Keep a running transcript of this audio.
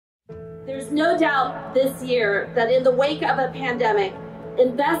There's no doubt this year that in the wake of a pandemic,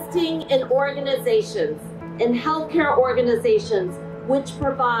 investing in organizations, in healthcare organizations, which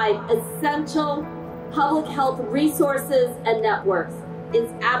provide essential public health resources and networks, is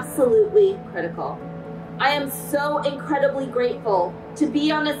absolutely critical. I am so incredibly grateful to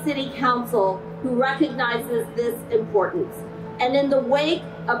be on a city council who recognizes this importance, and in the wake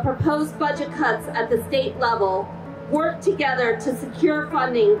of proposed budget cuts at the state level, work together to secure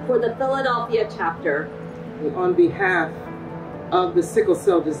funding for the Philadelphia chapter. On behalf of the Sickle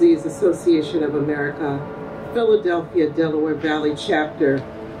Cell Disease Association of America, Philadelphia, Delaware Valley Chapter,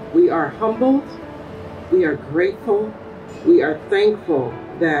 we are humbled, we are grateful, we are thankful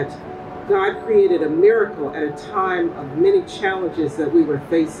that God created a miracle at a time of many challenges that we were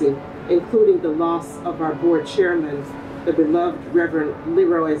facing, including the loss of our board chairman, the beloved Reverend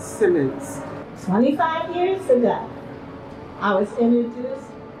Leroy Simmons. 25 years ago, I was introduced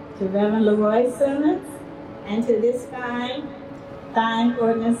to Reverend Leroy Simmons and to this fine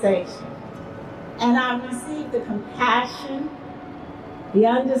organization. And I've received the compassion, the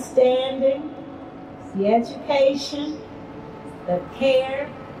understanding, the education, the care,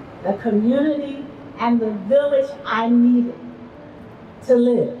 the community, and the village I needed to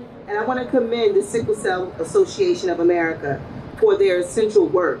live. And I want to commend the Sickle Cell Association of America for their essential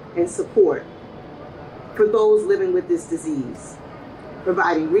work and support for those living with this disease,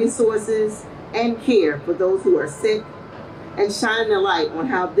 providing resources and care for those who are sick, and shining a light on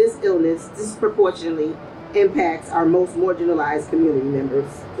how this illness disproportionately impacts our most marginalized community members.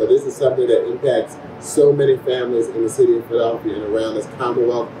 So this is something that impacts so many families in the city of Philadelphia and around this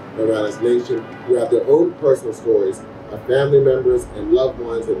Commonwealth and around this nation who have their own personal stories of family members and loved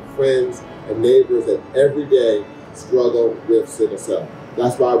ones and friends and neighbors that every day struggle with sickle cell.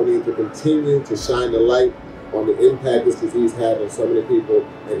 That's why we need to continue to shine the light on the impact this disease has on so many people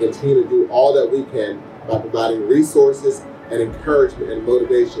and continue to do all that we can by providing resources and encouragement and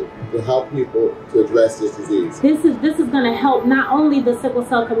motivation to help people to address this disease. This is going to help not only the sickle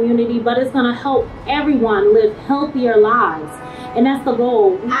cell community, but it's going to help everyone live healthier lives. And that's the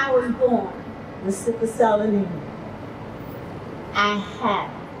goal. I was born with sickle cell anemia. I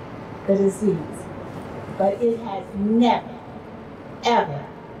have the disease, but it has never, ever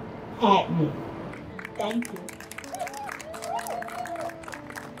had me. Thank you.